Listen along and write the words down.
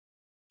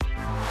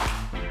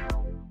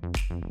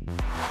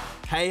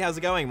Hey, how's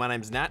it going? My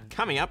name's Nat.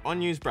 Coming up on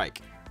Newsbreak.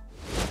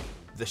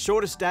 The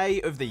shortest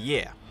day of the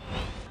year.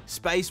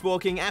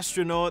 Spacewalking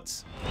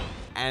astronauts.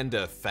 And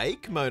a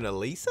fake Mona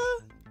Lisa?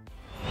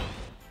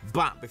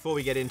 But before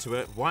we get into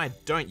it, why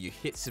don't you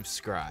hit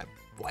subscribe?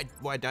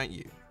 Why don't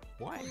you?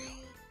 Why?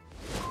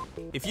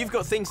 If you've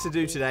got things to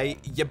do today,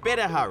 you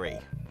better hurry.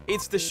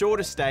 It's the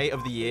shortest day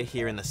of the year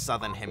here in the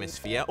Southern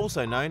Hemisphere,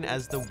 also known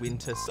as the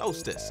winter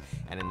solstice.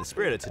 And in the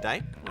spirit of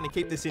today, I'm going to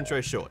keep this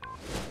intro short.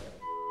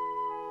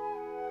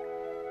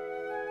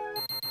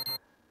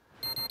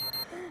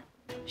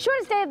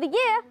 Shortest day of the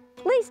year,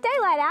 least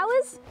daylight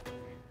hours.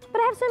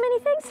 But I have so many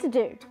things to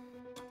do.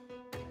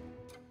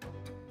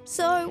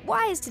 So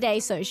why is today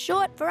so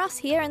short for us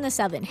here in the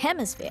Southern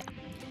Hemisphere?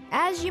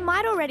 As you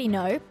might already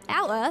know,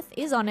 our Earth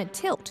is on a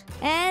tilt,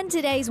 and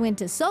today's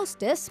winter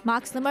solstice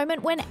marks the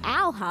moment when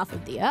our half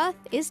of the Earth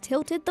is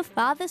tilted the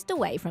farthest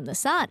away from the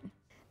sun.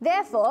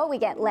 Therefore, we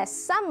get less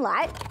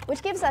sunlight,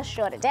 which gives us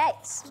shorter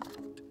days.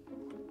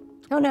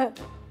 Oh no,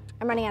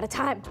 I'm running out of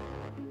time.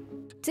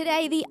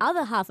 Today, the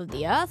other half of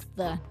the Earth,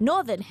 the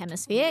Northern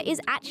Hemisphere, is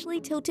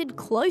actually tilted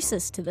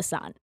closest to the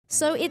sun.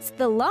 So it's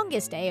the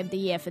longest day of the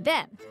year for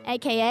them,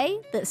 aka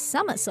the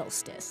summer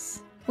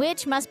solstice.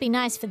 Which must be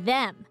nice for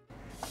them.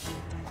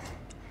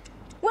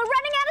 We're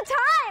running out of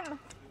time!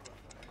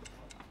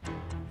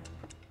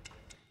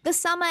 The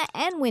summer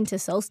and winter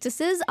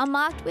solstices are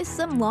marked with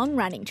some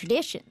long-running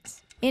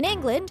traditions. In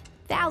England,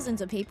 thousands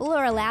of people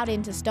are allowed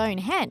into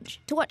Stonehenge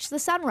to watch the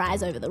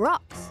sunrise over the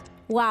rocks.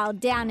 While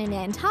down in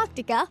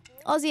Antarctica,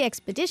 Aussie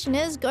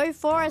expeditioners go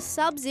for a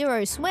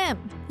sub-zero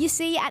swim. You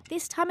see, at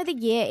this time of the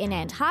year in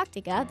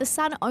Antarctica, the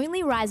sun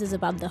only rises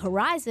above the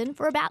horizon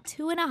for about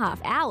 2.5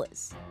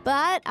 hours.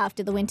 But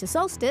after the winter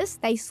solstice,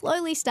 they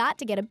slowly start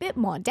to get a bit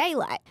more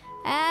daylight.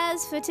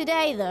 As for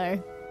today,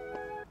 though...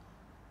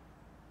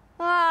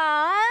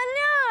 Oh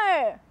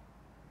no!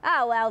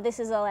 Oh well, this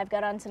is all I've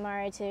got on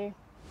tomorrow too.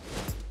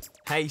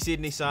 Hey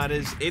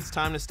Sydney-siders, it's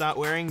time to start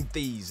wearing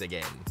these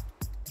again.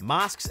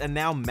 Masks are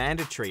now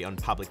mandatory on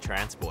public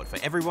transport for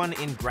everyone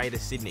in Greater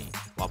Sydney,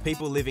 while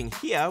people living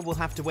here will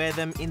have to wear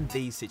them in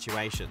these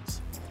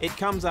situations. It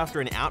comes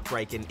after an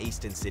outbreak in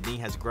eastern Sydney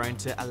has grown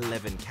to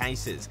 11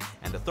 cases,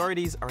 and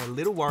authorities are a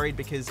little worried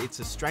because it's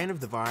a strain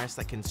of the virus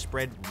that can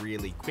spread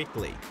really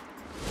quickly.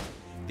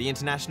 The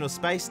International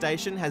Space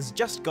Station has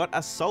just got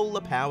a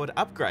solar-powered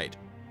upgrade.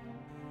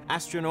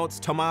 Astronauts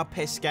Thomas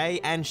Pesquet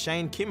and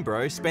Shane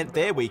Kimbrough spent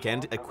their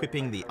weekend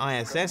equipping the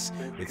ISS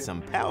with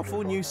some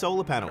powerful new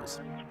solar panels.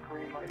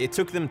 It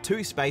took them 2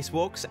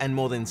 spacewalks and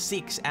more than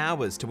 6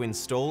 hours to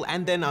install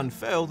and then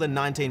unfurl the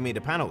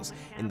 19-metre panels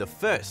in the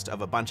first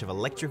of a bunch of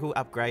electrical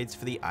upgrades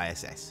for the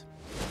ISS.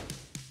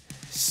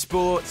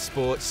 Sport,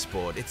 sport,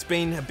 sport. It's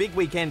been a big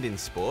weekend in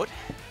sport.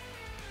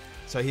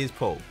 So here's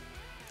Paul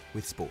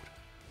with sport.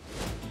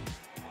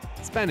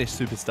 Spanish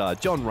superstar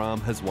Jon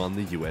Rahm has won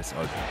the US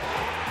Open.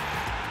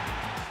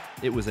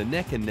 It was a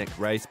neck-and-neck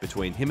race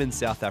between him and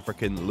South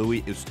African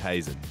Louis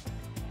Oosthuizen.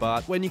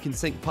 But when you can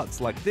sink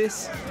putts like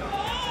this,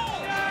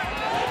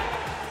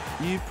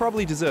 you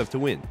probably deserve to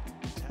win.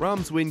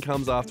 Rahm's win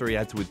comes after he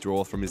had to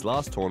withdraw from his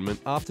last tournament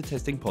after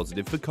testing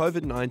positive for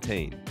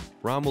COVID-19.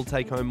 Rahm will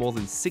take home more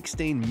than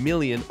 16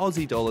 million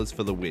Aussie dollars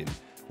for the win,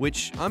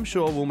 which I'm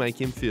sure will make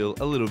him feel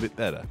a little bit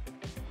better.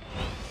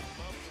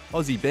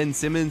 Aussie Ben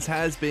Simmons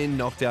has been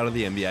knocked out of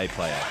the NBA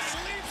playoffs.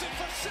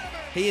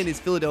 He and his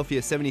Philadelphia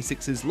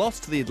 76ers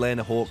lost to the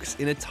Atlanta Hawks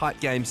in a tight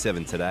Game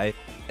 7 today.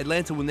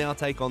 Atlanta will now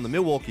take on the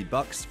Milwaukee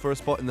Bucks for a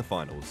spot in the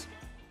finals.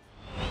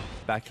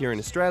 Back here in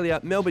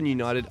Australia, Melbourne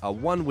United are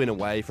 1 win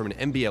away from an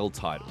NBL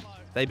title.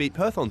 They beat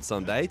Perth on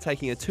Sunday,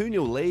 taking a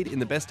 2-0 lead in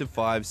the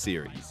best-of-5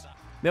 series.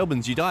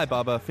 Melbourne's Udai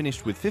Baba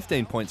finished with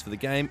 15 points for the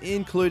game,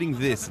 including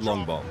this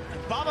long bomb.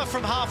 Baba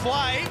from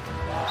halfway.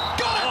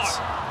 Got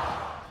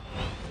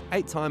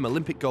it! 8-time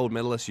Olympic gold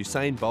medalist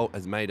Usain Bolt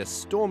has made a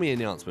stormy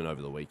announcement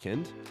over the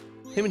weekend.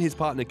 Him and his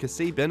partner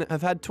Cassie Bennett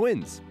have had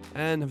twins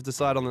and have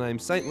decided on the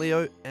names St.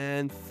 Leo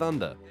and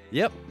Thunder.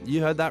 Yep,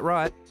 you heard that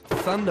right.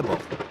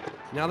 Thunderbolt.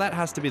 Now that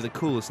has to be the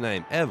coolest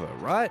name ever,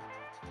 right?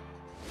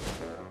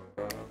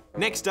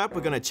 Next up, we're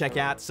going to check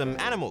out some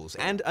animals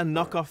and a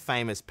knockoff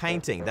famous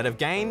painting that have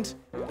gained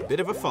a bit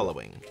of a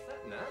following.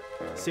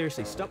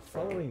 Seriously, stop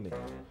following me.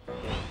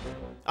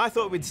 I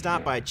thought we'd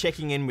start by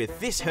checking in with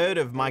this herd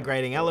of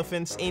migrating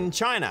elephants in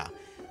China.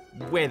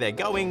 Where they're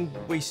going,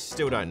 we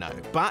still don't know.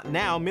 But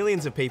now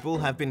millions of people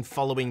have been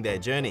following their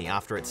journey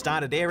after it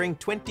started airing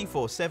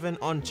 24/7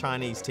 on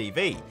Chinese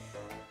TV.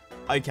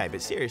 Okay,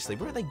 but seriously,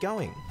 where are they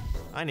going?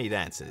 I need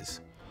answers.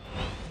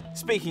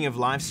 Speaking of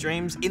live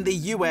streams, in the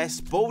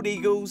US, bald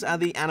eagles are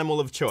the animal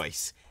of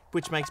choice,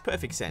 which makes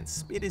perfect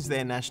sense. It is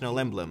their national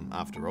emblem,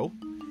 after all.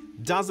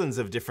 Dozens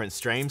of different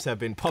streams have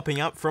been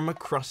popping up from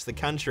across the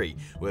country,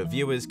 where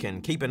viewers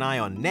can keep an eye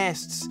on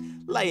nests,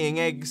 laying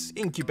eggs,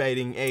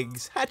 incubating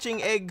eggs,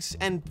 hatching eggs,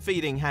 and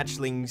feeding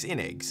hatchlings in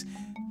eggs.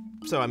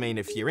 So I mean,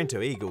 if you're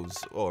into eagles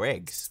or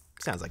eggs,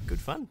 sounds like good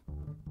fun.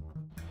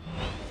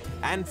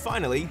 And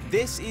finally,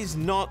 this is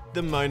not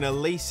the Mona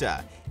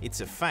Lisa,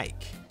 it's a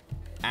fake.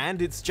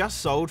 And it's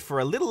just sold for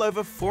a little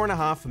over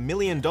 $4.5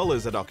 million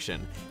at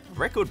auction.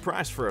 Record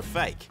price for a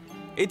fake.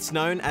 It's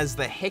known as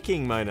the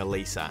Hecking Mona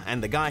Lisa,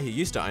 and the guy who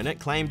used to own it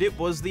claimed it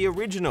was the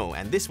original,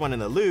 and this one in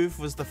the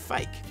Louvre was the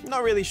fake.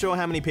 Not really sure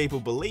how many people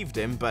believed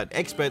him, but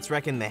experts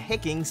reckon the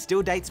Hecking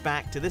still dates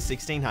back to the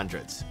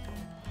 1600s.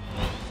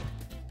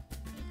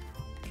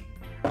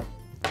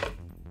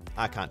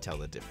 I can't tell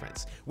the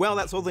difference. Well,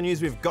 that's all the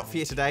news we've got for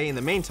you today. In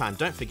the meantime,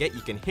 don't forget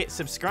you can hit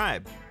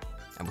subscribe.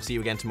 And we'll see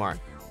you again tomorrow.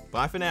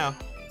 Bye for now.